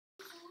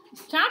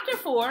Chapter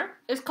 4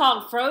 is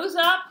called Froze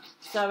Up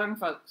Southern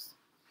Folks.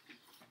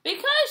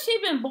 Because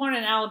she'd been born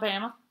in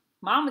Alabama,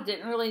 Mama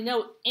didn't really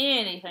know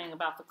anything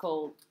about the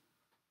cold.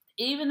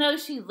 Even though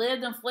she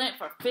lived in Flint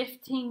for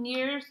 15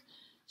 years,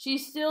 she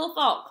still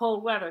thought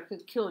cold weather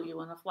could kill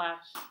you in a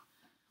flash.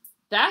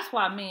 That's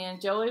why me and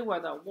Joey were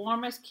the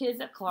warmest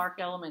kids at Clark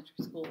Elementary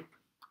School.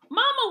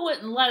 Mama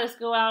wouldn't let us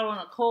go out on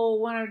a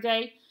cold winter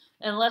day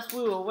unless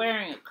we were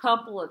wearing a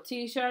couple of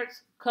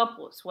t-shirts, a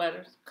couple of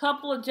sweaters, a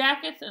couple of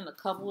jackets, and a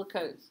couple of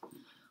coats.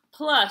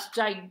 Plus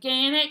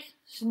gigantic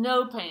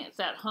snow pants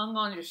that hung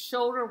on your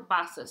shoulder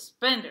by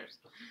suspenders.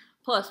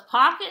 Plus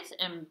pockets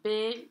and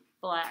big,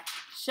 black,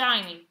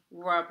 shiny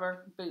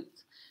rubber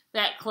boots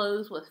that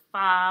closed with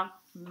 5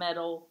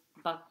 metal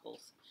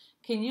buckles.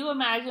 Can you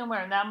imagine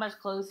wearing that much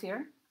clothes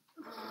here?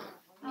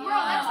 Bro,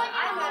 that's like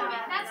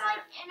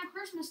in a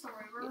Christmas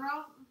story.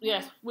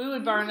 Yes, we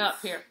would burn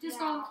up here. Just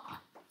go.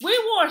 We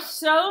wore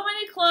so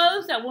many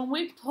clothes that when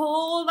we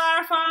pulled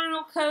our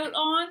final coat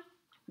on,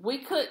 we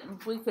could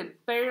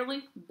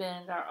barely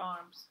bend our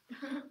arms.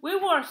 We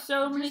wore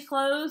so many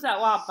clothes that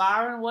while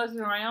Byron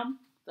wasn't around,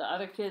 the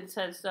other kids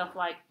said stuff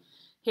like,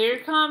 "Here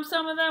come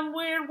some of them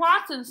weird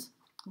Watsons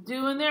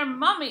doing their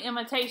mummy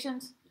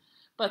imitations."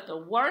 But the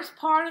worst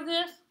part of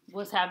this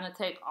was having to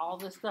take all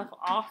this stuff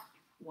off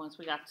once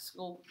we got to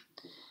school.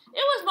 It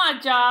was my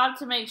job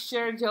to make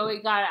sure Joey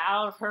got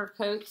out of her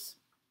coats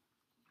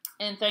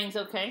and things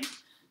okay.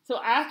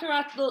 So after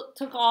I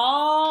took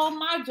all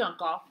my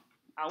junk off,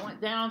 I went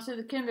down to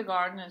the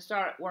kindergarten and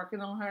started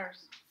working on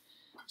hers.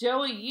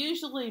 Joey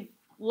usually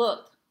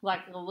looked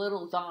like a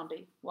little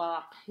zombie while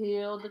I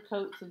peeled the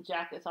coats and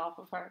jackets off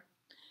of her.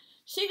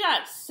 She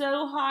got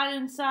so hot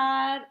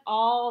inside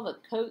all the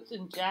coats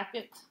and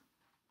jackets.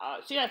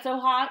 She got so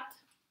hot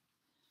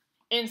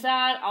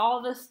inside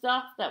all this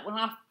stuff that when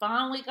I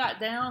finally got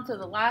down to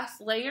the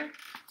last layer,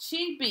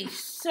 she'd be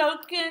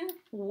soaking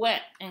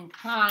wet and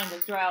kind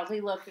of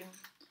drowsy looking.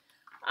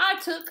 I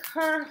took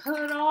her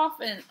hood off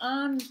and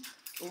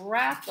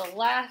unwrapped the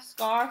last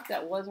scarf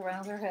that was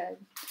around her head.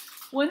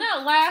 When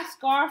that last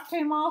scarf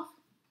came off,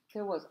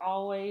 there was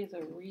always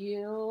a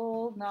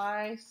real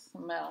nice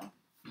smell.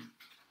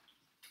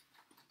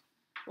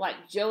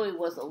 Like Joey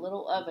was a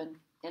little oven.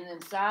 And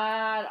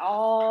inside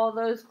all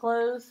those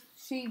clothes,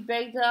 she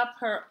baked up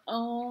her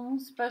own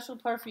special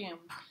perfume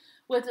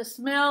with the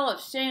smell of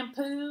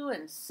shampoo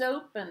and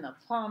soap and the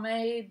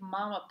pomade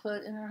Mama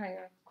put in her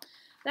hair.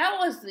 That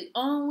was the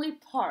only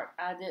part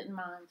I didn't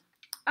mind.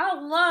 I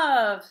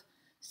loved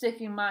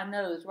sticking my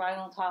nose right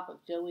on top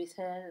of Joey's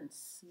head and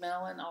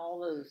smelling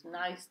all those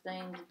nice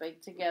things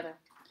baked together.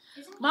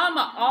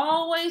 Mama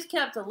always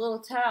kept a little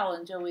towel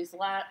in Joey's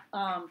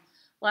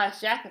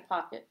last jacket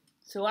pocket,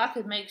 so I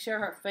could make sure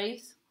her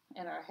face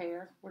and her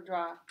hair were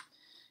dry.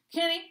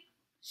 "Kenny,"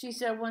 she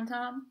said one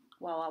time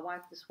while I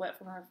wiped the sweat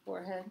from her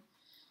forehead,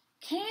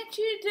 "can't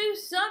you do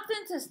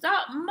something to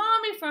stop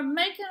Mommy from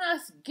making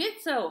us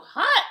get so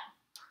hot?"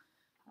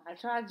 I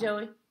tried,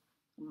 Joey.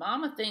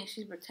 Mama thinks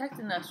she's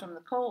protecting us from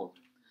the cold.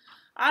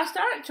 I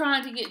started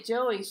trying to get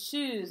Joey's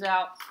shoes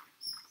out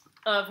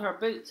of her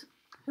boots.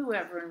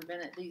 Whoever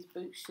invented these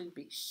boots should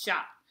be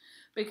shot,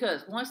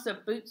 because once the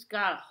boots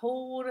got a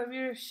hold of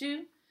your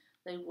shoe,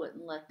 they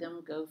wouldn't let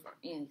them go for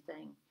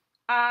anything.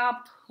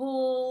 I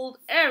pulled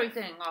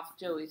everything off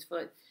Joey's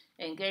foot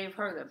and gave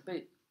her the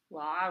boot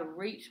while I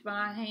reached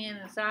my hand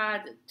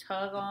inside to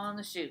tug on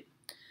the shoe.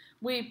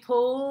 We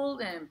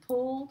pulled and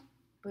pulled,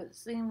 but it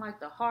seemed like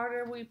the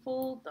harder we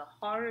pulled, the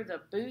harder the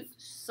boot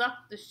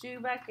sucked the shoe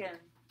back in.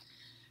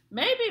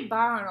 Maybe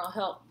Byron will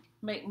help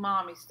make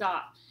Mommy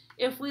stop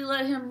if we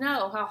let him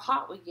know how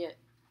hot we get.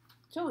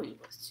 Joey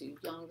was too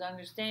young to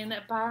understand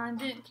that Byron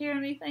didn't care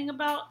anything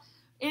about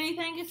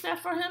anything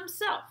except for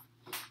himself.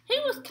 He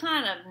was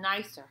kind of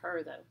nice to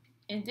her, though,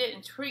 and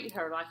didn't treat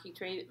her like he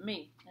treated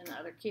me and the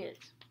other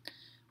kids.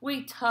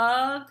 We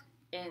tugged,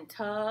 and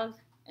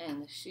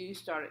the shoe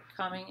started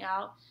coming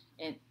out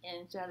an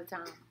inch at a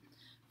time.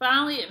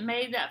 Finally, it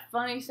made that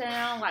funny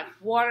sound like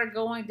water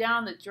going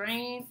down the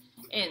drain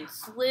and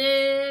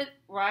slid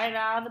right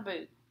out of the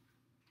boot.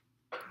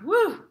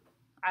 Woo!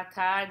 I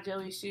tied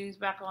Joey's shoes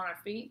back on her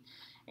feet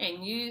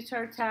and used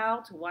her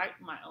towel to wipe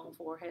my own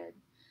forehead.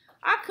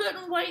 I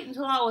couldn't wait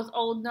until I was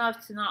old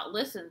enough to not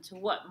listen to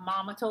what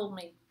Mama told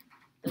me.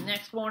 The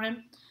next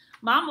morning,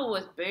 Mama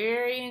was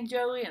burying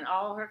Joey in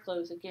all her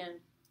clothes again.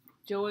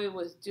 Joey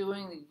was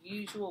doing the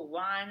usual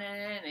whining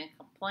and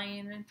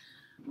complaining.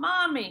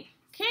 "Mommy,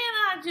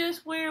 can't I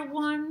just wear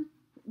one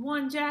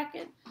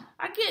jacket?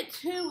 I get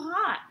too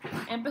hot.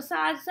 And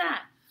besides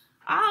that,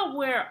 I'll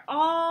wear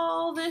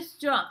all this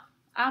junk.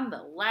 I'm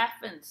the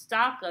laughing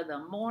stock of the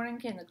morning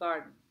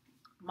kindergarten."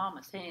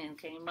 Mama's hand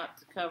came up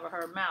to cover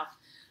her mouth,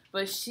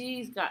 but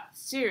she's got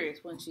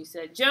serious when she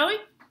said, "Joey,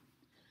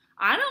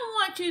 I don't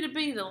want you to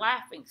be the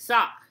laughing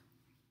stock,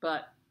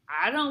 but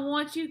I don't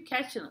want you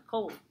catching a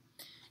cold.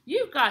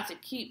 You've got to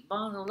keep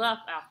bundled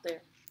up out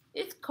there.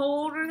 It's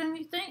colder than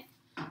you think.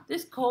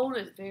 This cold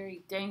is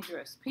very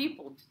dangerous.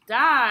 People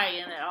die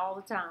in it all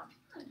the time."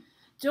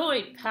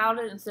 Joey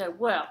pouted and said,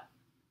 "Well,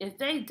 If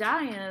they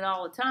die in it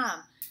all the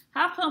time,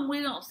 how come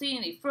we don't see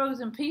any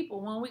frozen people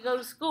when we go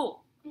to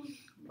school?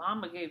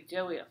 Mama gave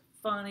Joey a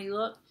funny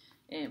look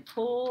and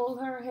pulled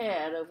her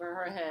hood over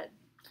her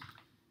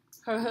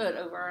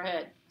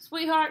head.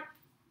 Sweetheart,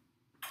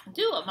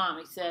 do what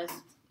Mommy says.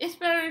 It's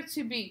better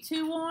to be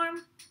too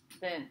warm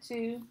than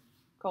too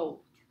cold.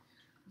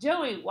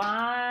 Joey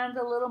whined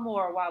a little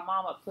more while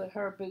Mama put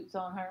her boots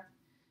on her.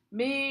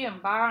 Me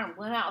and Byron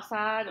went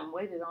outside and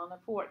waited on the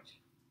porch.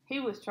 He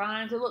was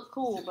trying to look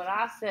cool, but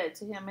I said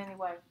to him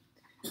anyway,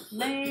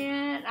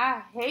 "Man,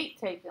 I hate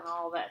taking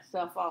all that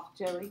stuff off,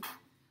 Joey,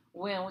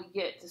 when we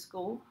get to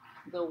school."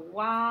 The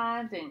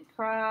whines and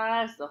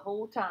cries the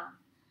whole time.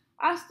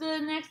 I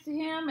stood next to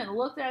him and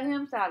looked at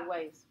him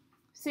sideways.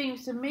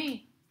 Seems to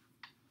me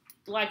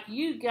like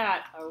you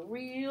got a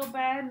real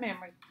bad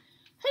memory.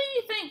 Who do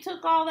you think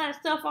took all that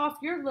stuff off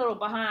your little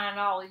behind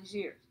all these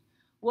years?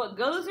 What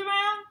goes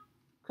around,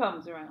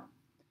 comes around.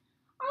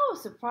 I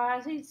was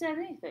surprised he'd said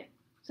anything,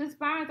 since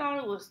Byron thought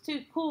it was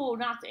too cool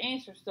not to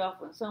answer stuff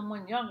when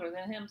someone younger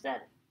than him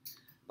said it.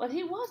 But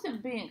he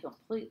wasn't being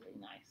completely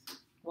nice.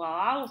 While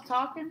I was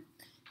talking,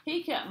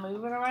 he kept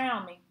moving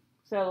around me,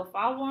 so if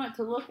I wanted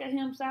to look at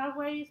him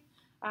sideways,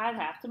 I'd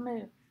have to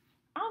move.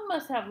 I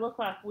must have looked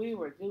like we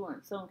were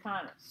doing some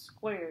kind of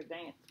square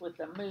dance with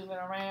the moving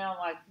around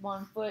like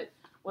one foot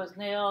was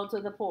nailed to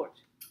the porch.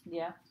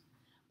 Yeah,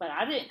 but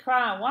I didn't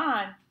cry and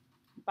whine.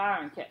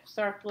 Byron kept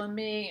circling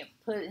me and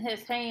putting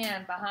his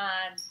hand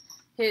behind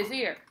his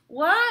ear.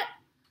 What?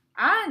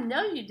 I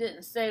know you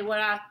didn't say what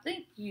I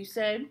think you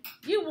said.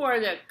 You were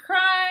the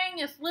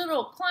cryingest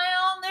little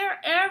clown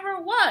there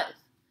ever was.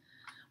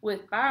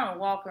 With Byron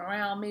walking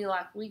around me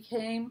like we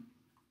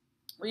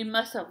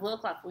must have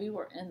looked like we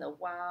were in the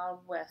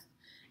Wild West,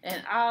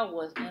 and I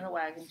was in a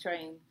wagon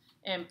train,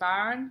 and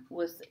Byron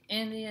was the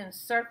Indian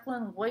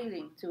circling,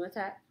 waiting to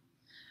attack.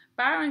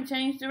 Byron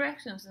changed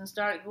directions and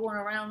started going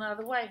around the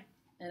other way,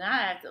 and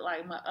I acted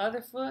like my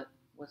other foot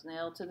was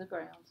nailed to the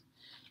ground.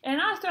 And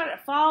I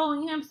started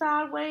following him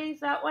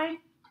sideways that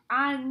way.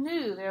 I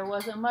knew there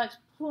wasn't much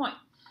point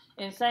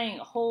in saying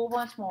a whole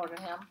bunch more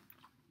to him.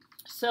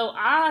 So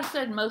I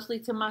said mostly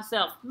to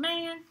myself,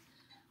 "Man,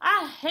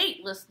 I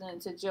hate listening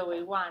to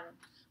Joey whining.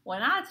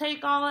 When I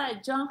take all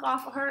that junk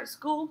off of her at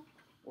school."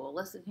 "Well,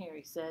 listen here,"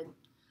 he said.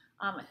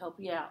 "I'm going to help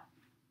you out.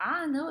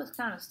 I know it's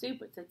kind of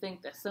stupid to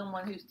think that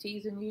someone who's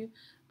teasing you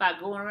by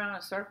going around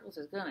in circles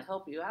is going to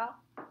help you out.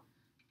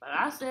 But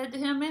I said to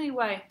him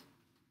anyway."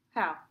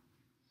 "How?"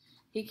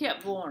 He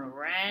kept going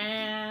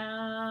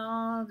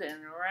around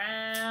and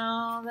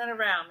around and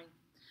around me.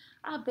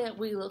 I bet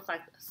we looked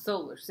like the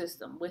solar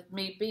system, with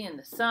me being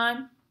the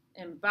sun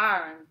and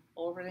Byron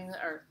orbiting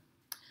the earth.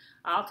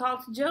 I'll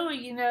talk to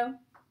Joey,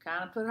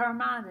 kind of put her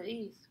mind at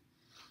ease.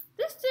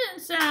 This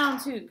didn't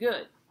sound too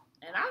good,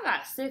 and I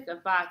got sick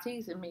of Bi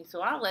teasing me,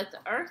 so I let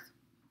the earth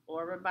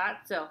orbit by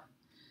itself.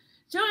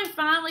 Joey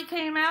finally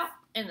came out,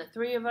 and the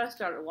three of us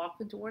started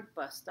walking toward the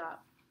bus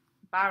stop.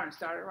 Byron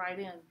started right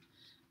in.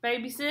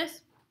 "Baby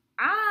sis,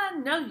 I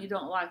know you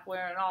don't like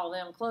wearing all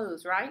them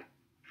clothes, right?"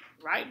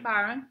 "Right,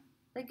 Byron.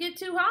 They get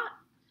too hot."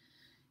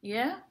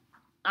 "Yeah,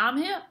 I'm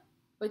hip.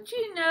 But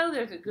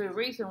there's a good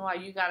reason why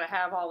you gotta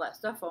have all that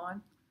stuff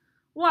on."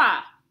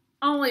 "Why?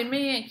 Only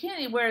me and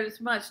Kenny wear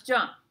this much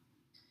junk."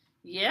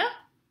 "Yeah,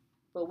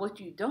 but what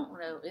you don't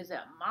know is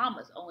that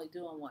Mama's only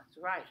doing what's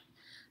right.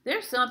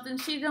 There's something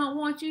she don't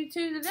want you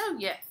to know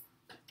yet.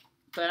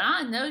 But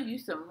I know you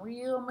some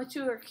real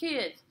mature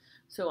kids,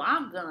 so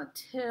I'm gonna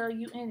tell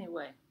you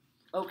anyway."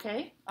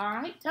 "Okay, all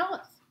right, tell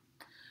us."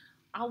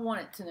 I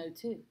wanted to know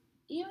too.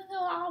 Even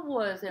though I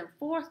was in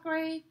 4th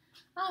grade,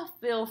 I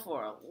feel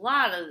for a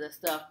lot of the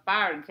stuff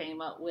Byron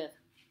came up with.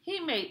 He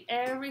made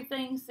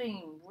everything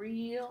seem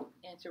real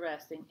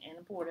interesting and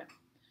important.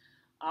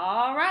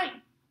 "All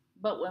right,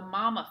 but when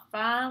Mama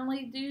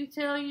finally do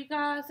tell you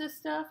guys this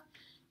stuff,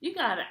 you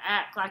gotta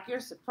act like you're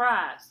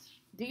surprised.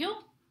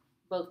 Deal?"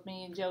 Both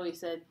me and Joey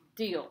said,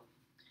 "Deal."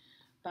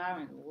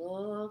 Byron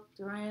looked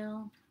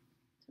around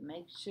to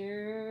make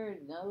sure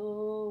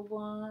no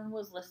one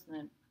was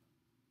listening.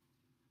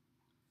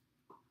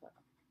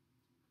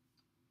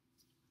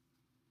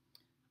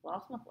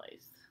 Lost my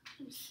place.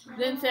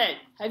 Then said,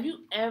 "Have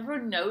you ever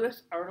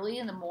noticed early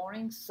in the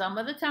morning, some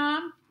of the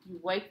time, you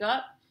wake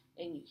up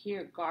and you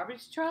hear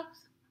garbage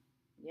trucks?"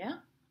 "Yeah."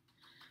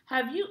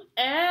 "Have you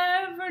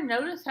ever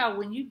noticed how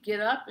when you get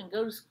up and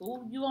go to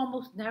school, you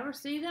almost never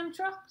see them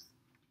trucks?"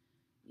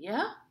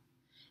 "Yeah."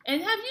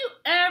 "And have you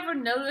ever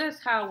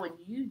noticed how when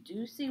you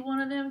do see one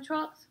of them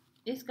trucks,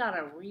 it's got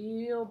a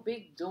real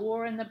big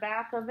door in the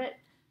back of it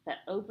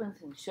that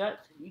opens and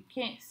shuts and you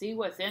can't see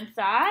what's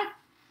inside?"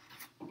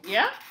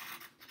 "Yeah."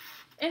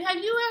 "And have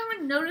you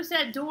ever noticed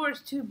that door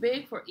is too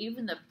big for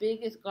even the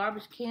biggest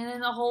garbage can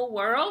in the whole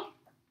world?"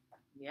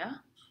 "Yeah."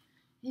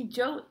 "Hey,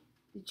 Joey,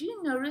 did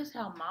you notice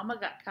how Mama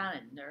got kind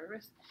of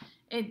nervous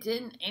and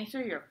didn't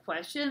answer your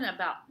question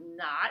about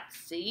not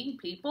seeing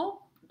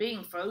people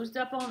being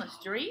frozen up on the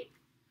street?"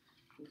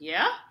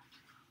 "Yeah."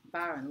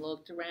 Byron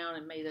looked around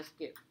and made us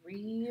get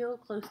real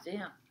close to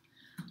him.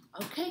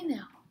 "Okay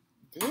now,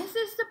 this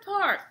is the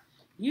part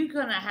you're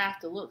going to have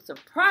to look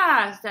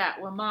surprised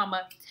at when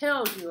Mama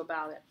tells you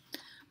about it.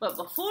 But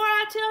before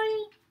I tell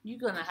you, you're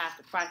going to have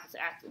to practice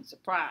acting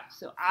surprised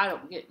so I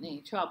don't get in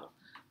any trouble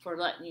for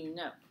letting you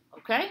know.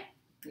 Okay?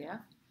 Yeah?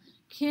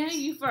 Kenny,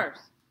 you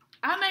first.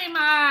 I made my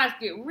eyes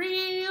get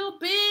real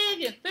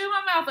big and threw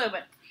my mouth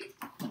open.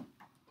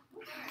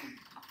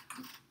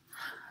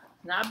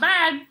 Not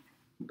bad,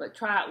 but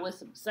try it with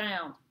some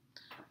sound.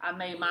 I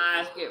made my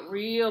eyes get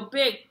real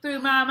big, threw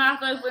my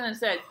mouth open, and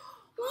said,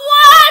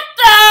 "What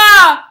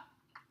the?"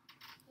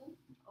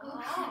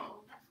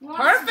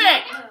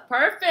 Perfect.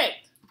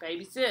 Perfect.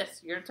 Baby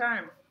sis, your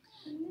turn.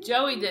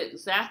 Joey did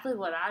exactly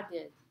what I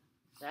did.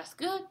 That's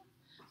good.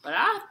 But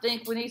I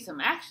think we need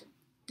some action.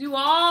 Do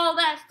all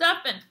that stuff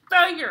and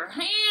throw your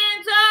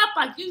hands up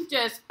like you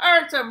just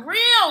heard some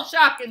real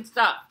shocking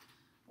stuff.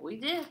 We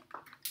did.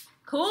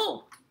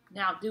 Cool.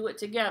 Now do it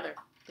together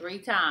 3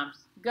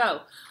 times.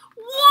 Go.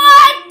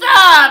 What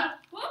the?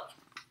 What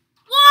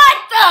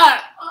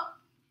the?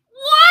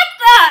 What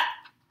the?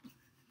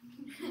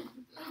 Oh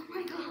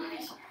my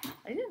gosh.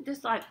 I didn't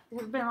just like,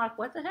 it's been like,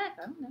 what the heck?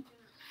 I don't know.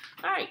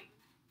 All right.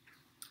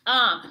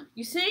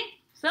 You see,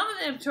 some of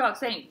them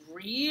trucks ain't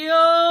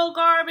real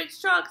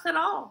garbage trucks at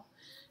all.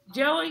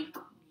 Joey,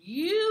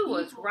 you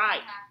was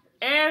right.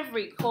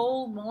 Every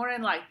cold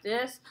morning like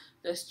this,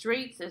 the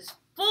streets is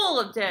full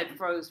of dead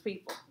froze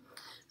people.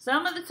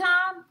 Some of the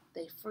time,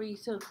 they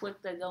freeze so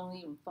quick they don't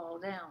even fall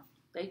down.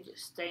 They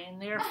just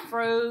stand there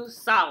froze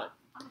solid.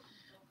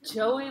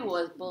 Joey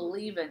was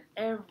believing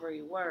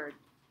every word.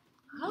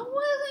 I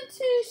wasn't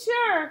too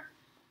sure,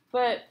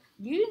 but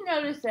you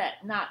notice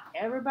that not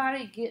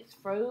everybody gets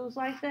froze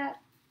like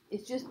that.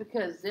 It's just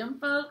because them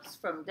folks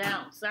from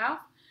down south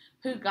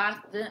who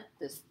got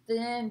this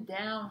thin,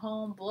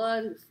 down-home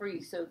blood who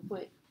freeze so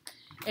quick.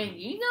 And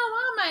you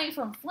know Mama ain't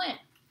from Flint.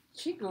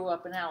 She grew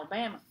up in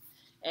Alabama.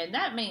 And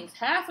that means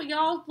half of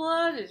y'all's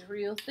blood is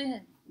real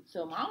thin.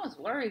 So Mama's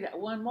worried that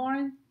one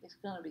morning it's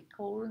going to be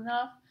cold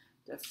enough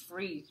to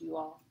freeze you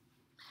all.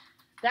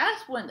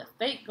 That's when the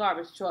fake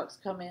garbage trucks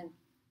come in.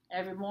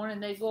 Every morning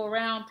they go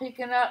around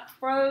picking up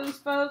froze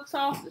folks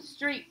off the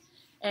street.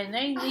 And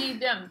they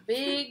need them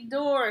big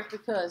doors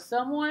because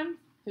someone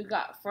who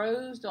got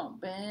froze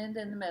don't bend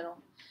in the middle.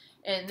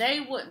 And they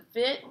wouldn't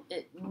fit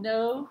in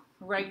no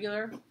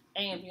regular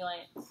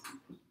ambulance.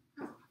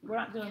 We're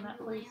not doing that,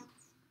 please.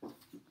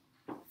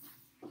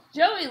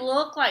 Joey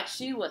looked like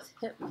she was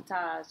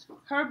hypnotized.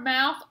 Her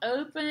mouth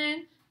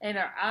open and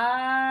her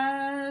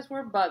eyes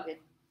were bugging.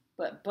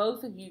 But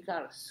both of you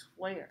gotta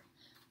swear,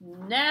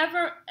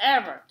 never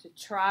ever to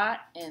try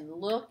and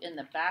look in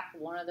the back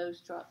of one of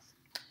those trucks.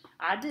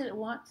 I did it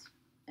once,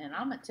 and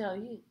I'm gonna tell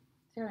you,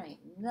 there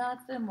ain't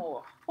nothing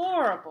more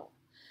horrible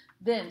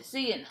than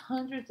seeing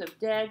hundreds of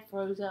dead,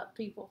 froze up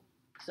people.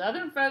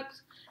 Southern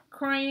folks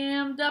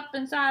crammed up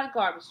inside a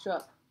garbage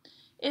truck.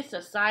 It's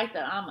a sight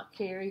that I'm going to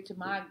carry to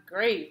my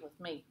grave with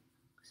me.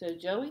 So,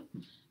 Joey,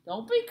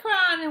 don't be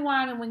crying and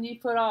whining when you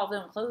put all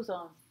them clothes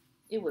on.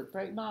 It would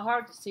break my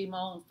heart to see my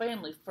own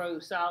family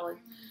froze solid.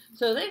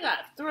 So they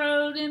got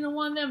thrown into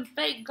one of them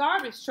fake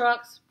garbage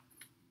trucks.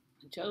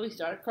 And Joey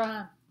started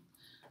crying.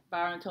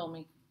 Byron told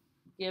me,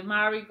 "Give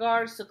my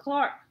regards to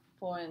Clark,"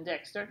 pointing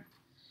Dexter,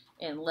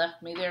 and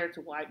left me there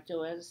to wipe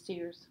Joetta's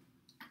tears.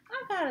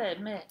 I got to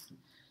admit,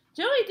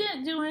 Joey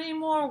didn't do any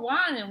more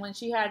whining when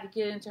she had to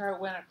get into her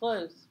winter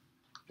clothes.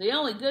 The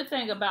only good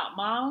thing about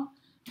Mom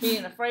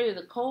being afraid of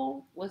the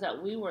cold was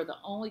that we were the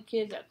only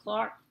kids at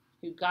Clark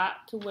who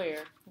got to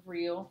wear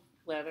real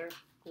leather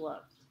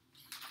gloves.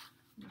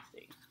 Let's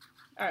see.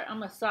 All right, I'm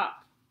going to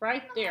stop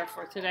right there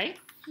for today.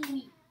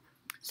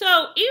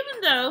 So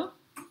even though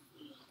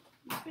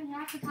you spend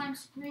half the time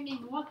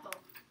screaming, "What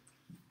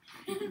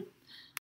the?"